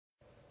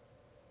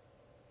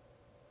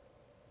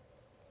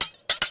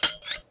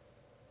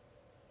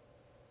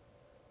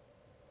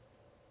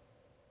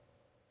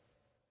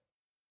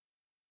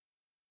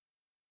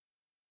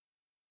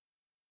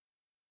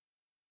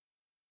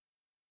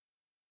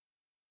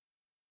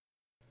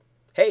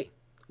Hey,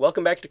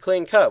 welcome back to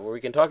Clean Cut, where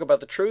we can talk about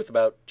the truth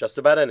about just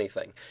about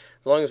anything,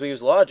 as long as we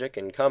use logic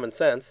and common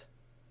sense.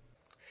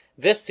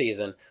 This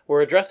season,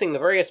 we're addressing the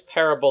various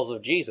parables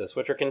of Jesus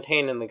which are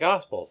contained in the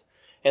Gospels,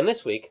 and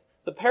this week,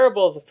 the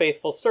parable of the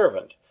faithful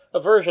servant, a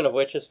version of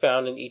which is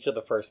found in each of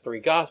the first three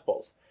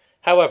Gospels.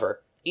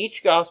 However,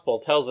 each Gospel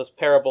tells this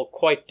parable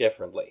quite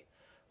differently.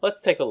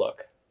 Let's take a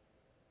look.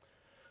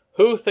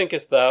 Who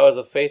thinkest thou is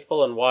a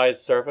faithful and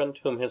wise servant,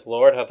 whom his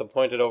Lord hath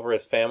appointed over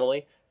his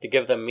family, to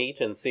give them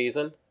meat in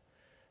season?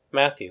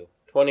 Matthew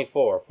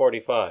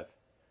 24:45.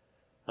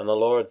 And the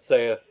Lord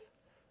saith,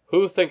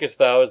 Who thinkest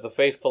thou is the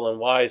faithful and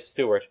wise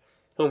steward,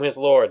 whom his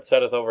Lord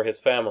setteth over his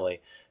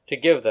family, to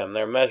give them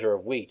their measure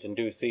of wheat in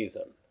due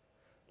season?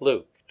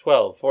 Luke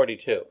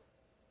 12:42.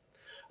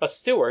 A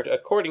steward,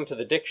 according to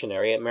the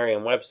dictionary at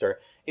Merriam-Webster,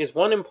 is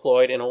one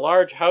employed in a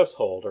large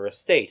household or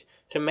estate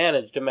to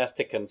manage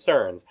domestic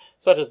concerns,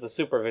 such as the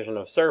supervision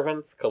of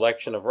servants,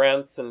 collection of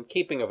rents, and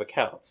keeping of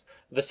accounts.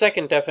 The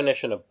second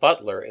definition of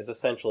butler is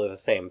essentially the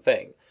same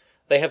thing.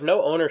 They have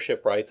no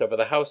ownership rights over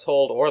the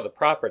household or the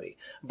property,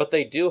 but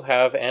they do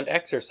have and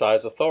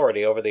exercise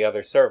authority over the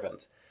other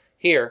servants.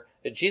 Here,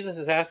 Jesus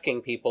is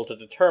asking people to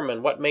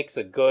determine what makes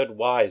a good,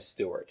 wise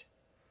steward.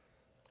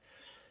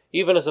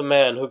 Even as a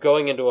man who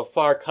going into a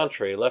far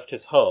country left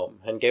his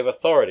home, and gave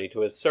authority to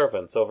his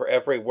servants over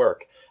every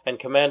work, and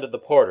commanded the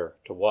porter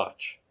to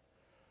watch.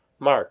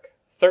 Mark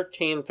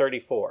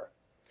 13:34.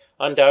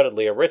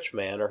 Undoubtedly a rich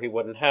man, or he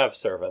wouldn't have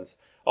servants.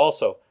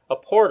 Also, a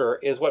porter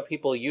is what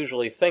people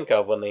usually think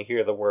of when they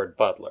hear the word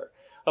butler,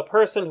 a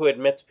person who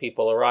admits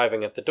people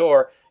arriving at the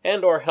door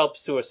and or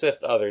helps to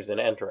assist others in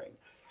entering.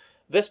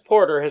 This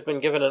porter has been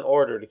given an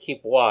order to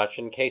keep watch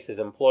in case his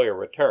employer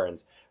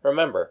returns.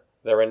 Remember,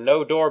 there are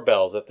no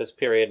doorbells at this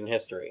period in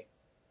history.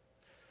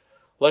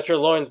 Let your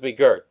loins be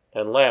girt,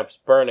 and lamps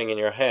burning in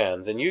your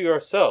hands, and you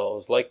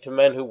yourselves like to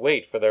men who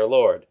wait for their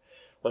Lord,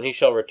 when he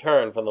shall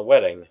return from the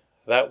wedding,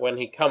 that when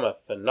he cometh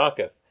and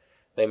knocketh,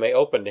 they may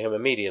open to him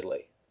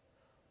immediately.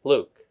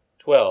 Luke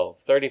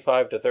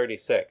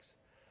 12:35-36.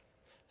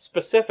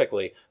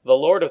 Specifically, the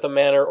lord of the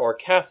manor or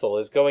castle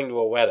is going to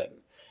a wedding.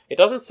 It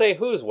doesn't say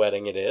whose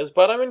wedding it is,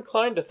 but I'm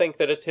inclined to think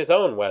that it's his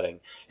own wedding,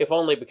 if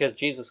only because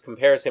Jesus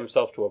compares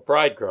himself to a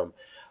bridegroom.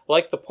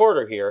 Like the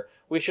porter here,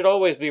 we should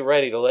always be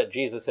ready to let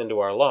Jesus into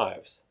our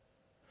lives.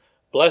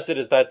 Blessed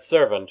is that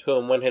servant,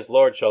 whom when his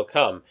Lord shall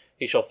come,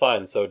 he shall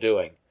find so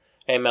doing.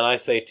 Amen, I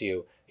say to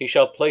you, he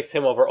shall place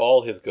him over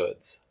all his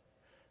goods.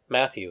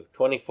 Matthew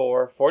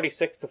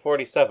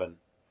 24:46-47.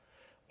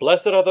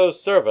 Blessed are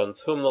those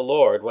servants, whom the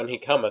Lord, when he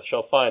cometh,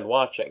 shall find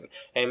watching.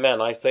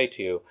 Amen, I say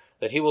to you,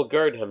 that he will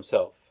gird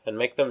himself, and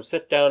make them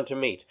sit down to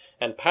meat,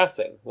 and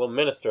passing will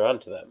minister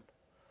unto them.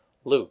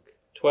 Luke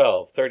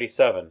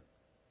 12:37.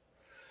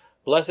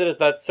 Blessed is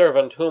that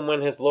servant, whom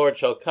when his Lord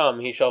shall come,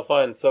 he shall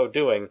find so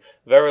doing.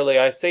 Verily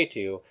I say to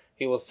you,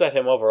 he will set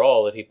him over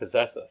all that he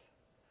possesseth.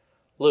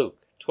 Luke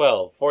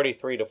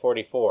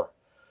 12:43-44.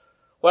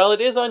 While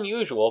it is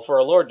unusual for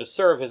a lord to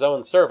serve his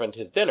own servant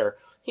his dinner,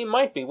 he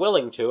might be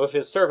willing to if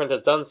his servant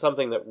has done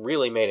something that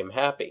really made him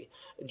happy.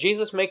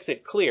 Jesus makes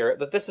it clear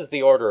that this is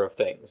the order of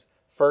things.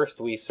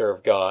 First we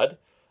serve God.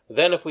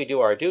 Then if we do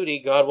our duty,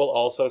 God will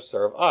also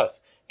serve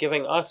us,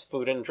 giving us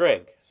food and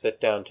drink,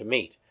 sit down to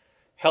meat.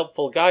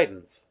 Helpful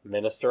guidance,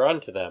 minister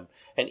unto them,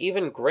 and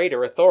even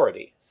greater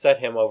authority, set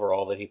him over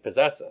all that he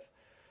possesseth.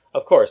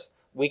 Of course,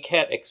 we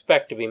can't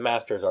expect to be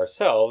masters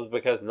ourselves,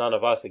 because none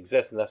of us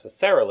exist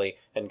necessarily,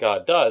 and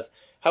God does.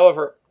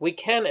 However, we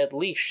can at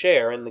least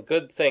share in the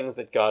good things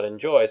that God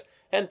enjoys,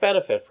 and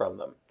benefit from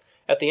them.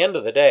 At the end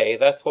of the day,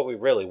 that's what we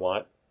really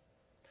want.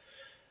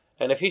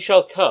 And if he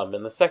shall come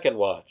in the second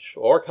watch,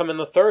 or come in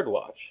the third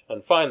watch,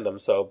 and find them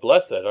so,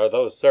 blessed are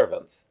those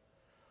servants.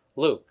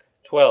 Luke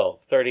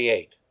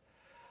 12:38.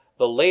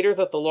 The later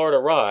that the Lord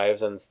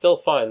arrives and still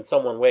finds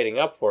someone waiting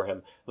up for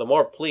him, the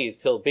more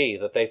pleased he'll be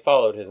that they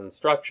followed his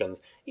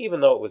instructions,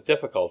 even though it was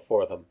difficult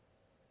for them.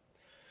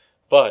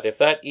 But if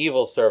that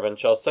evil servant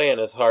shall say in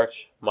his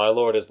heart, My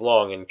Lord is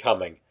long in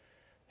coming,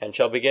 and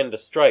shall begin to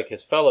strike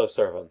his fellow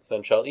servants,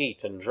 and shall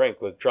eat and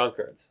drink with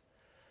drunkards.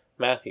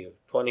 Matthew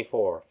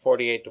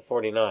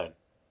 24:48-49.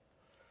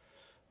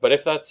 But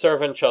if that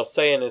servant shall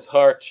say in his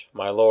heart,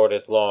 My Lord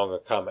is long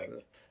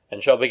a-coming,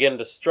 and shall begin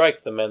to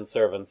strike the men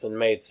servants and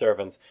maid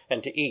servants,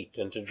 and to eat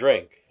and to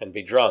drink and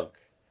be drunk.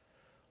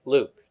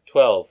 Luke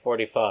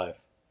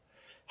 12:45.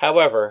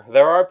 However,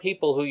 there are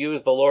people who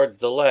use the Lord's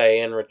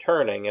delay in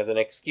returning as an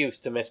excuse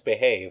to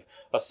misbehave,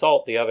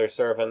 assault the other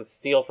servants,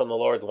 steal from the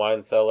Lord's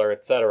wine cellar,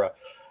 etc.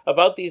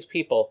 About these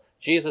people,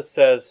 Jesus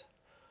says,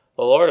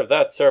 The Lord of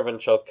that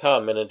servant shall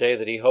come in a day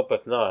that he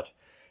hopeth not,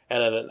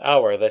 and in an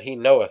hour that he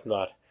knoweth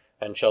not,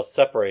 and shall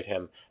separate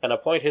him, and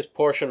appoint his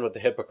portion with the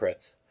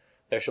hypocrites.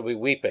 There shall be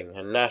weeping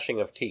and gnashing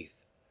of teeth.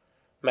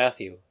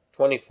 Matthew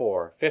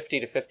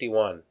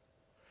 24:50-51.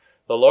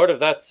 The Lord of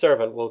that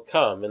servant will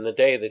come in the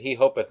day that he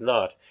hopeth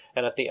not,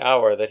 and at the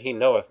hour that he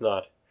knoweth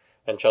not,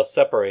 and shall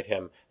separate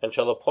him, and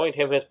shall appoint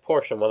him his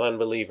portion with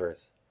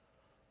unbelievers.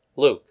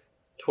 Luke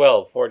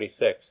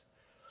 12:46.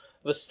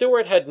 The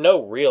steward had no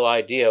real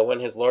idea when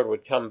his lord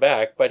would come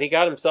back, but he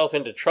got himself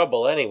into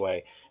trouble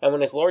anyway, and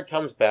when his lord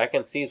comes back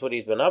and sees what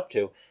he's been up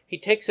to, he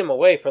takes him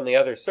away from the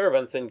other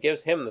servants and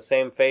gives him the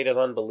same fate as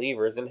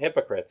unbelievers and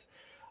hypocrites,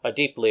 a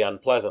deeply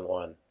unpleasant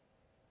one.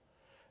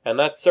 And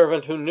that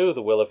servant who knew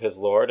the will of his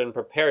lord, and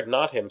prepared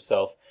not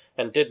himself,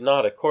 and did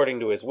not according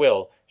to his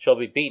will, shall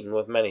be beaten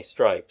with many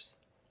stripes.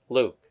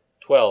 Luke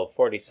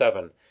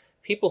 12:47.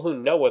 People who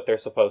know what they're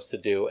supposed to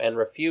do, and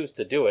refuse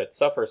to do it,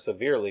 suffer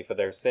severely for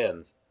their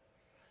sins.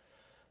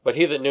 But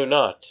he that knew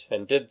not,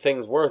 and did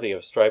things worthy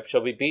of stripes,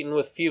 shall be beaten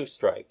with few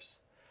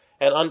stripes.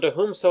 And unto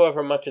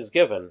whomsoever much is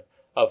given,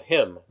 of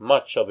him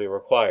much shall be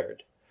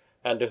required.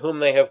 And to whom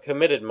they have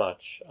committed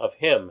much, of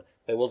him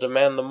they will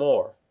demand the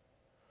more.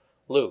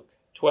 Luke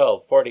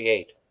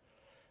 12:48.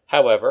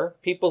 However,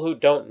 people who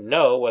don't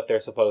know what they're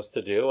supposed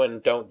to do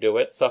and don't do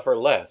it suffer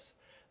less.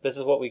 This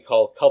is what we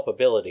call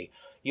culpability.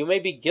 You may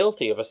be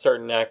guilty of a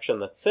certain action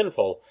that's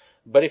sinful,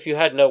 but if you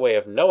had no way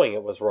of knowing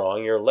it was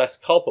wrong, you're less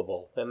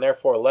culpable, and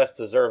therefore less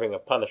deserving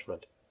of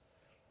punishment.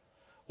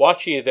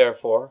 Watch ye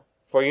therefore,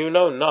 for you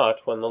know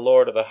not when the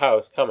Lord of the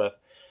house cometh,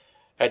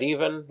 at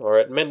even, or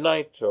at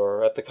midnight,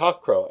 or at the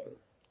cock crowing,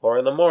 or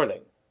in the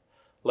morning,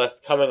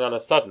 lest coming on a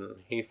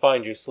sudden he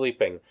find you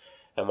sleeping.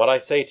 And what I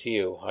say to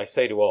you, I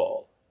say to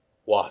all,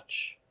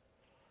 watch.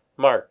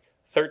 Mark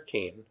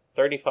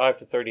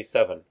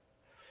 13:35-37.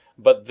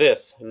 But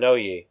this know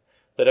ye,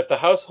 that if the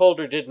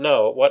householder did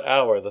know at what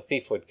hour the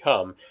thief would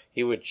come,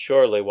 he would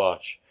surely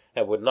watch,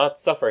 and would not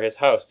suffer his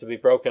house to be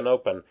broken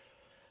open.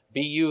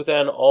 Be you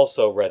then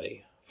also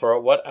ready, for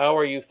at what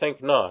hour you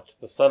think not,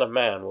 the Son of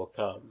Man will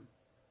come.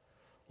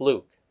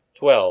 Luke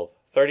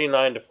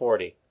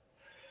 12:39-40.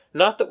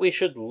 Not that we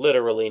should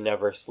literally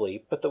never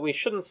sleep, but that we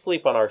shouldn't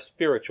sleep on our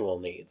spiritual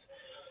needs.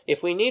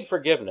 If we need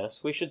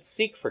forgiveness, we should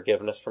seek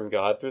forgiveness from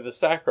God through the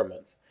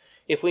sacraments.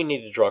 If we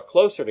need to draw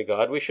closer to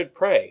God, we should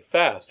pray,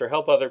 fast, or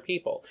help other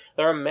people.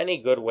 There are many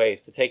good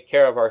ways to take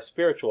care of our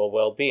spiritual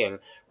well-being,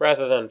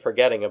 rather than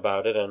forgetting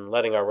about it and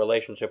letting our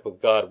relationship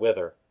with God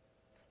wither.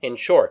 In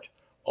short,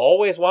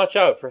 always watch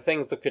out for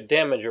things that could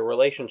damage your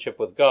relationship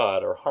with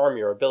God or harm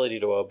your ability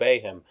to obey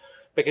Him,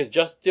 because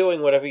just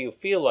doing whatever you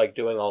feel like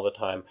doing all the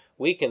time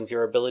weakens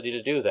your ability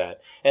to do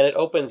that, and it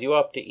opens you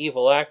up to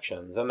evil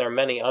actions, and there are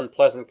many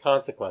unpleasant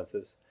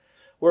consequences.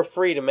 We're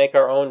free to make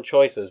our own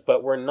choices,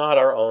 but we're not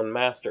our own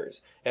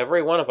masters.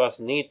 Every one of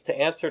us needs to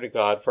answer to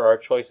God for our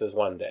choices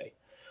one day.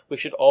 We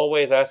should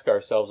always ask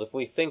ourselves if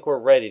we think we're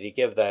ready to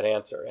give that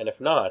answer, and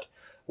if not,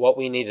 what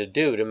we need to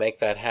do to make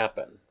that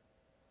happen.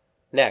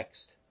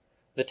 Next,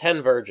 the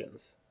 10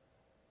 virgins.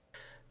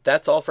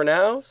 That's all for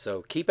now,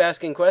 so keep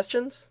asking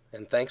questions,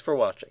 and thanks for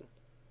watching.